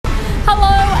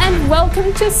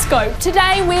welcome to Scope.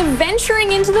 Today we're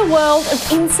venturing into the world of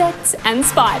insects and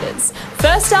spiders.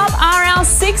 First up are our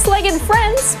six-legged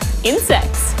friends,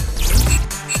 insects.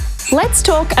 Let's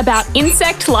talk about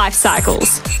insect life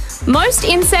cycles. Most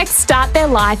insects start their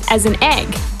life as an egg.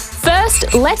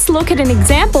 First, let's look at an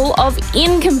example of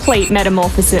incomplete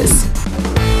metamorphosis.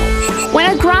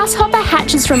 When a grasshopper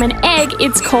hatches from an egg,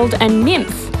 it's called a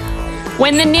nymph.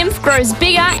 When the nymph grows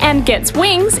bigger and gets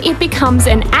wings, it becomes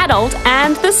an adult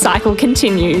and the cycle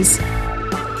continues.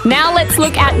 Now let's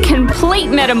look at complete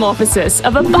metamorphosis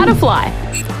of a butterfly.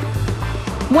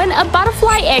 When a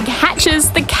butterfly egg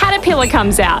hatches, the caterpillar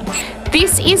comes out.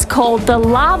 This is called the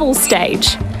larval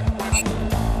stage.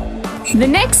 The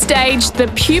next stage, the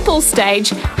pupal stage,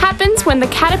 happens when the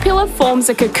caterpillar forms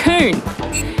a cocoon.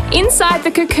 Inside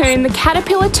the cocoon, the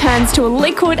caterpillar turns to a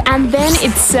liquid and then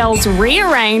its cells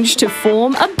rearrange to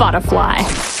form a butterfly.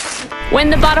 When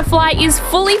the butterfly is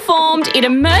fully formed, it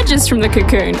emerges from the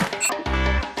cocoon.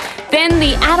 Then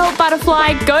the adult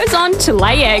butterfly goes on to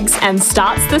lay eggs and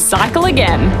starts the cycle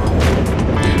again.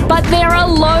 But there are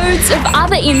loads of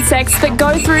other insects that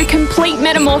go through complete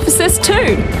metamorphosis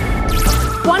too.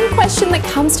 One question that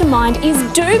comes to mind is,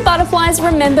 do butterflies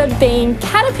remember being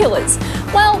caterpillars?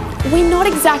 Well, we're not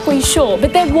exactly sure,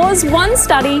 but there was one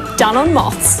study done on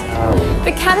moths.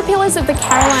 The caterpillars of the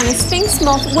Carolina Sphinx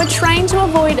moth were trained to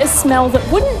avoid a smell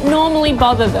that wouldn't normally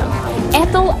bother them,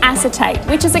 ethyl acetate,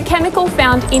 which is a chemical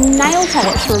found in nail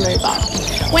polish remover.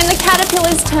 When the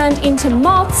caterpillars turned into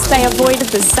moths, they avoided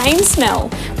the same smell,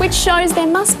 which shows there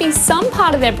must be some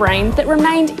part of their brain that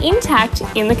remained intact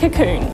in the cocoon.